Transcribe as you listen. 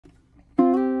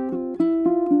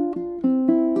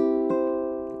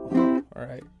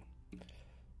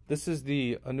This is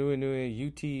the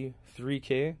aNueNue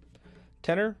UT3K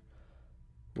tenor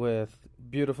with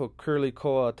beautiful curly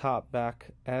koa top, back,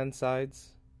 and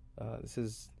sides. This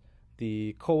is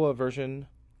the koa version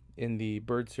in the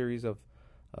bird series of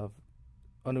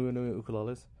aNueNue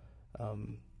ukuleles.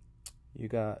 You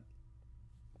got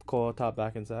koa top,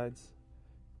 back, and sides.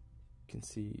 You can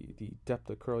see the depth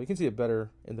of curl. You can see it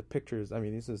better in the pictures. I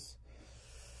mean, this is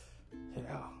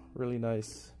really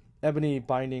nice. Ebony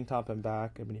binding top and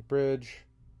back, ebony bridge,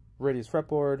 radius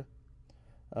fretboard.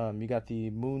 You got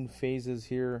the moon phases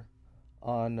here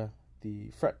on the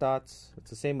fret dots.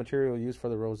 It's the same material used for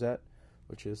the rosette,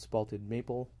 which is spalted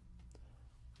maple.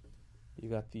 You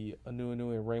got the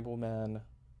aNueNue Rainbow Man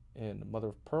in mother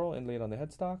of pearl inlaid on the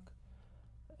headstock,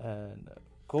 and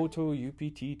Goto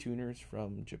UPT tuners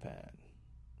from Japan.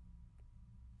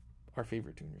 Our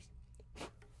favorite tuners.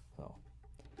 So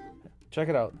check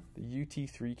it out, the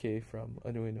UT3K from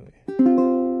aNueNue.